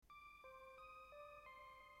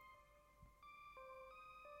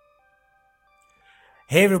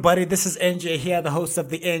Hey everybody, this is NJ here, the host of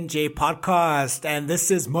the NJ podcast, and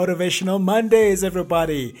this is Motivational Mondays,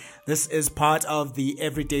 everybody. This is part of the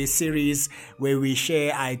everyday series where we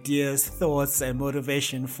share ideas, thoughts, and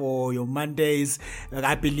motivation for your Mondays. And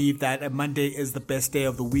I believe that a Monday is the best day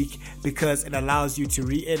of the week because it allows you to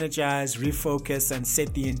re-energize, refocus, and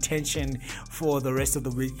set the intention for the rest of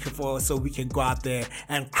the week so we can go out there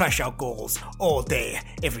and crush our goals all day,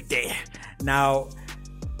 every day. Now,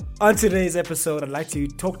 on today's episode, I'd like to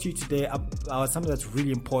talk to you today about something that's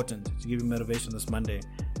really important to give you motivation this Monday,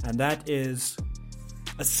 and that is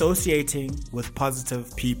associating with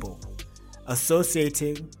positive people.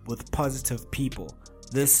 Associating with positive people.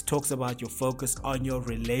 This talks about your focus on your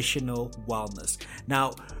relational wellness.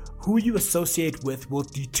 Now, who you associate with will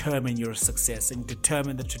determine your success and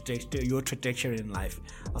determine your trajectory in life.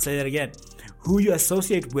 I'll say that again. Who you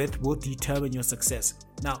associate with will determine your success.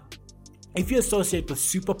 Now, if you associate with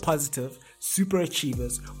super positive, super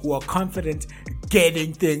achievers who are confident,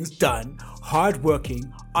 getting things done,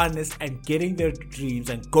 hardworking, honest, and getting their dreams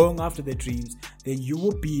and going after their dreams, then you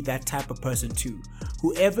will be that type of person too.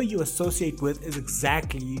 Whoever you associate with is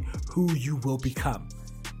exactly who you will become.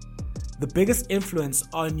 The biggest influence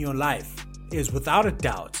on your life is without a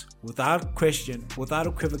doubt, without question, without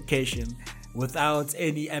equivocation, without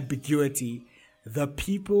any ambiguity, the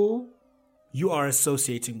people you are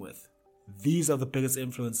associating with. These are the biggest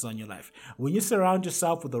influences on your life. When you surround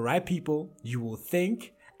yourself with the right people, you will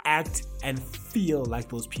think, act, and feel like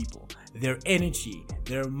those people. Their energy,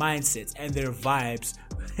 their mindsets, and their vibes,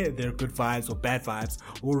 their good vibes or bad vibes,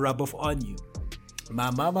 will rub off on you.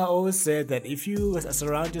 My mama always said that if you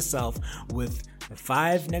surround yourself with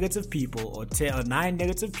 5 negative people or 10 or 9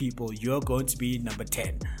 negative people, you're going to be number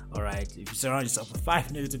 10. All right. If you surround yourself with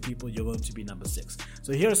 5 negative people, you're going to be number 6.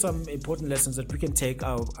 So here are some important lessons that we can take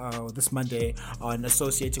this Monday on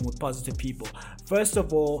associating with positive people. First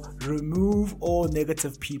of all, remove all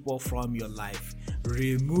negative people from your life.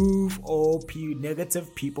 Remove all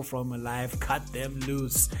negative people from your life. Cut them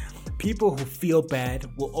loose. People who feel bad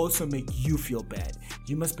will also make you feel bad.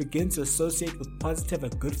 You must begin to associate with positive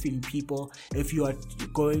and good feeling people if you are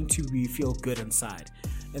going to feel good inside.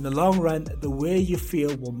 In the long run, the way you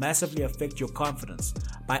feel will massively affect your confidence.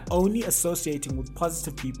 By only associating with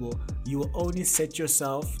positive people, you will only set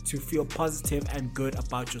yourself to feel positive and good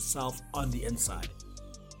about yourself on the inside.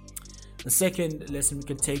 The second lesson we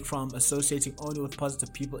can take from associating only with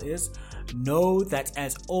positive people is know that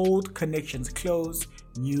as old connections close,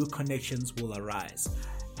 new connections will arise.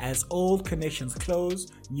 As old connections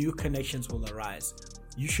close, new connections will arise.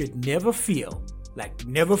 You should never feel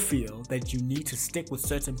that you need to stick with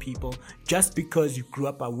certain people just because you grew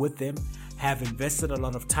up with them, have invested a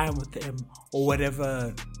lot of time with them, or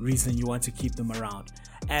whatever reason you want to keep them around.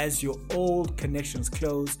 As your old connections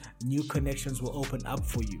close, new connections will open up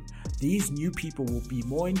for you. These new people will be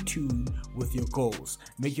more in tune with your goals,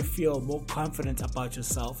 make you feel more confident about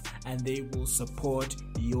yourself, and they will support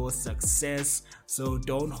your success. So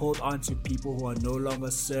don't hold on to people who are no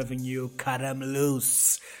longer serving you. Cut them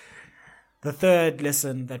loose. The third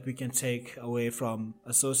lesson that we can take away from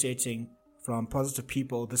associating from positive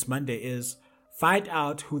people this Monday is find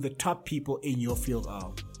out who the top people in your field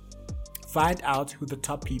are. Find out who the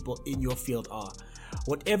top people in your field are.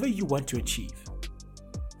 Whatever you want to achieve,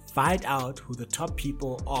 find out who the top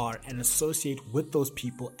people are and associate with those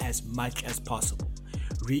people as much as possible.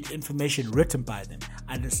 Read information written by them.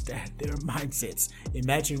 Understand their mindsets.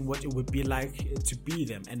 Imagine what it would be like to be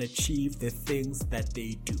them and achieve the things that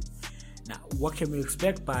they do. Now, what can we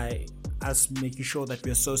expect by us making sure that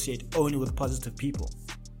we associate only with positive people?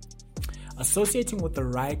 Associating with the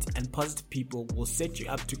right and positive people will set you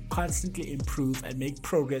up to constantly improve and make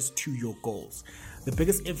progress to your goals. The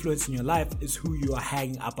biggest influence in your life is who you are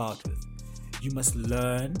hanging about with. You must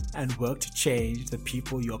learn and work to change the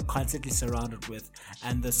people you're constantly surrounded with,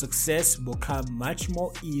 and the success will come much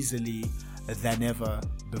more easily than ever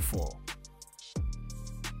before.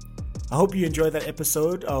 I hope you enjoyed that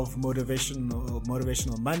episode of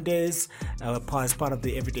Motivational Mondays as part of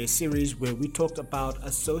the Everyday series where we talked about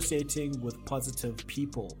associating with positive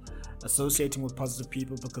people. Associating with positive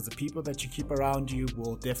people because the people that you keep around you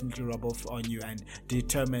will definitely rub off on you and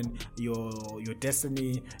determine your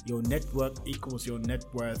destiny. Your network equals your net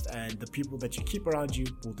worth, and the people that you keep around you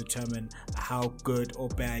will determine how good or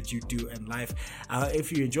bad you do in life.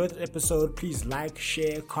 If you enjoyed the episode, please like,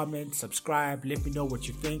 share, comment, subscribe. Let me know what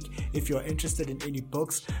you think. If you're interested in any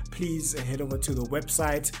books, please head over to the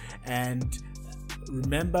website and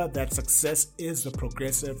Remember that success is the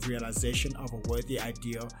progressive realization of a worthy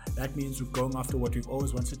ideal. That means we're going after what we've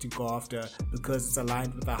always wanted to go after because it's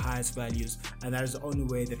aligned with our highest values, and that is the only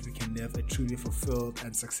way that we can live a truly fulfilled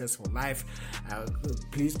and successful life.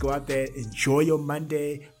 Please go out there, enjoy your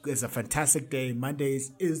Monday. It's a fantastic day.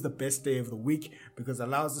 Mondays is the best day of the week because it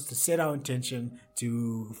allows us to set our intention,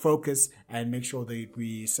 to focus and make sure that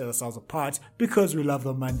we set ourselves apart because we love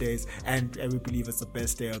the Mondays and we believe it's the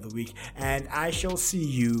best day of the week. And I shall see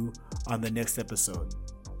you on the next episode.